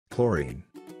Chlorine.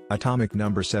 Atomic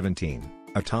number 17,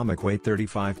 atomic weight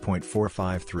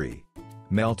 35.453.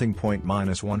 Melting point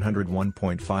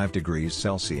 -101.5 degrees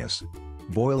Celsius.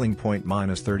 Boiling point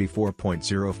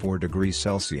 -34.04 degrees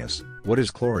Celsius. What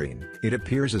is chlorine? It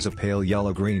appears as a pale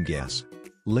yellow-green gas.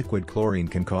 Liquid chlorine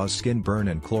can cause skin burn,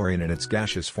 and chlorine in its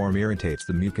gaseous form irritates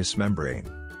the mucous membrane.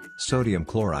 Sodium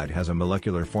chloride has a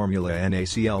molecular formula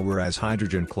NaCl, whereas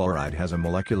hydrogen chloride has a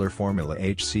molecular formula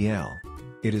HCl.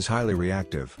 It is highly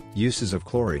reactive. Uses of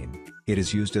chlorine. It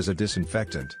is used as a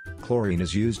disinfectant. Chlorine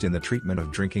is used in the treatment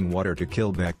of drinking water to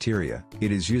kill bacteria.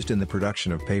 It is used in the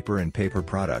production of paper and paper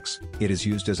products. It is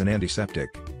used as an antiseptic.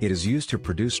 It is used to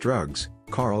produce drugs.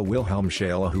 Carl Wilhelm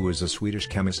Scheele, who was a Swedish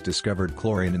chemist, discovered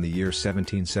chlorine in the year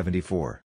 1774.